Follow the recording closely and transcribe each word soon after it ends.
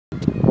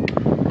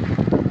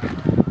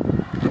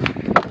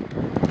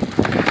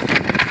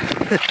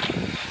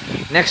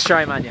Next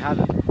try, man, you have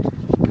it.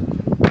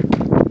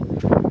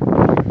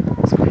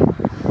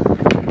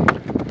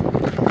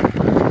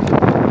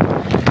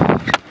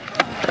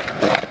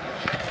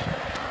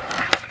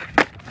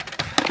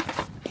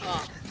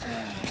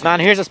 Man,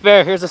 here's a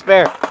spare, here's a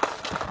spare.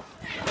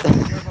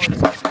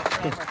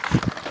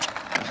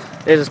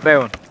 Here's a spare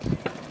one.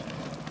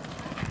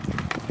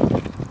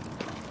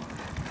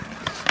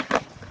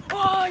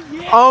 Oh,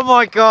 yeah. Oh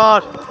my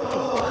god!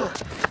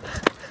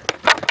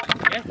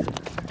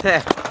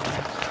 Yeah.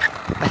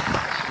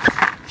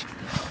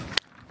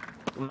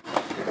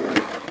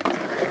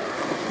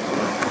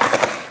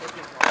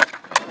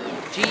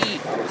 Gee,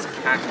 it's a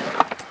cat.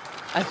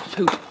 I've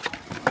pooped.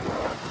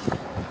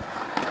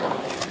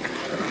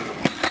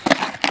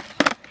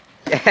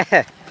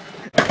 Yeah.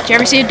 Did you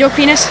ever see a duck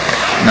penis?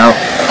 No.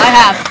 I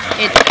have.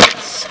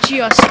 It's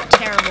just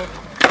terrible.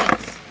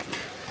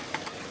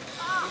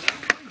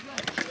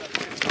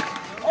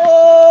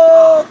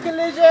 Oh,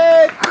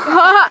 collision!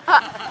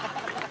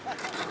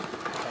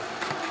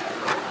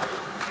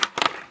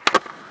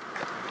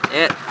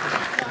 Yeah.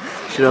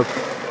 Shut up.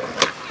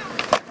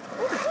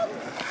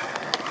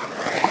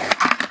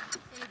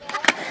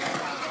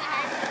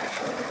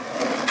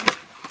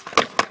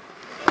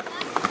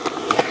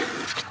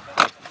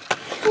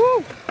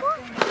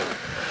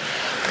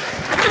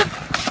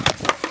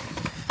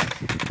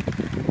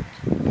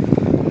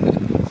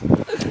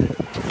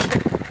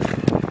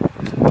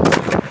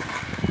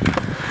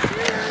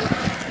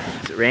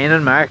 Is it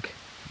raining, Mark?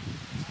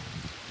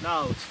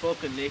 No, it's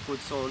fucking liquid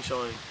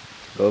sunshine.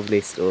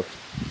 Lovely stuff.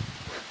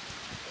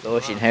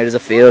 Ocean, how does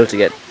it feel to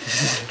get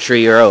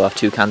 €3 off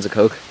 2 cans of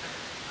Coke?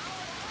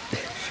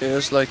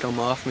 Feels like I'm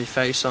off my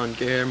face on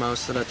gear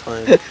most of the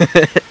time,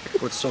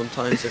 but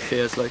sometimes it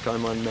feels like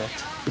I'm on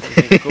meth.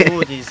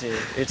 Good, is it?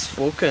 It's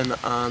fucking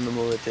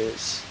animal, it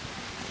is.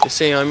 You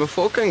see, I'm a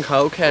fucking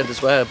cokehead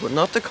as well, but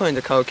not the kind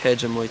of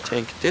cokehead you might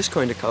think. This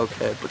kind of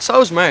cokehead. But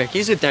so's Mark,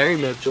 he's a dairy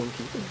milk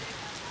junkie.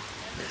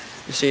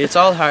 You see, it's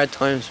all hard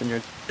times when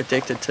you're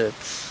addicted to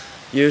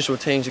usual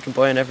things you can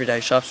buy in everyday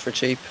shops for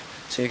cheap.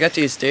 So you get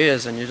these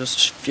deals and you're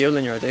just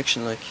fueling your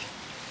addiction, like,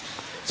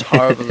 it's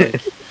horrible,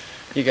 like,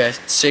 you get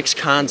 6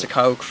 cans of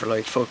Coke for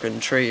like fucking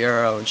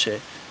 €3 and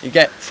shit. You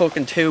get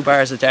fucking 2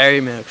 bars of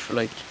dairy milk for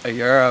like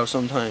 €1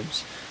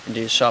 sometimes in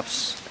these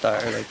shops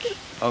that are like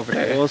over I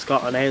there. once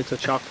got an ounce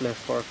of chocolate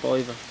for a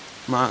 £5.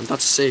 Man,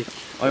 that's sick.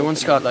 I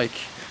once got like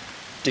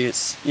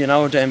these, you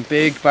know, them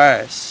big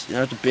bars, you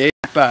know, the big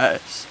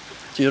bars.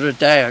 The other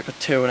day I got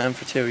 2 of them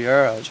for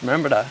 €2.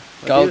 Remember that?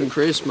 Golden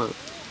Crisp, man.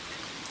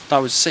 That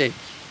was sick.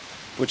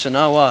 But you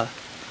know what?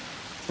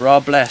 We're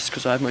all blessed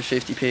because I have my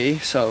 50p,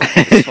 so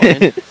it's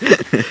fine.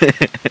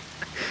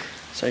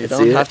 So you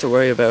don't have to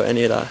worry about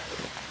any of that.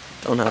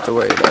 Don't have to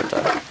worry about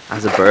that.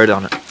 Has a bird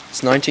on it.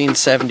 It's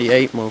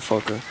 1978,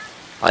 motherfucker.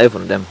 I have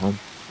one of them home.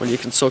 Well, you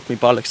can suck me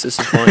bollocks, this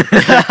is mine.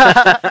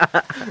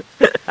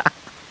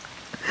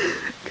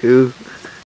 Cool.